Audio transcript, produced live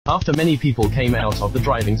After many people came out of the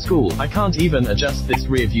driving school, I can't even adjust this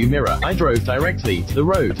rear view mirror. I drove directly to the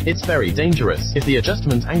road. It's very dangerous if the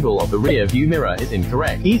adjustment angle of the rear view mirror is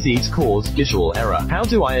incorrect. Easy to cause visual error. How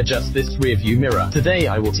do I adjust this rear view mirror? Today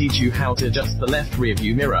I will teach you how to adjust the left rear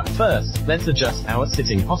view mirror. First, let's adjust our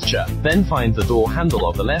sitting posture. Then find the door handle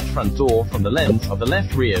of the left front door from the lens of the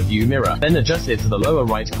left rear view mirror. Then adjust it to the lower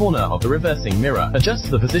right corner of the reversing mirror. Adjust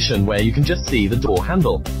to the position where you can just see the door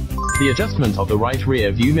handle. The adjustment of the right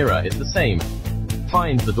rear view mirror is the same.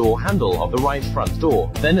 Find the door handle of the right front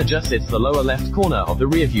door, then adjust it to the lower left corner of the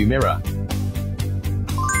rear view mirror.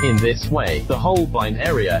 In this way, the whole blind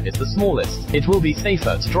area is the smallest. It will be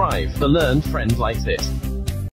safer to drive. The learned friend likes it.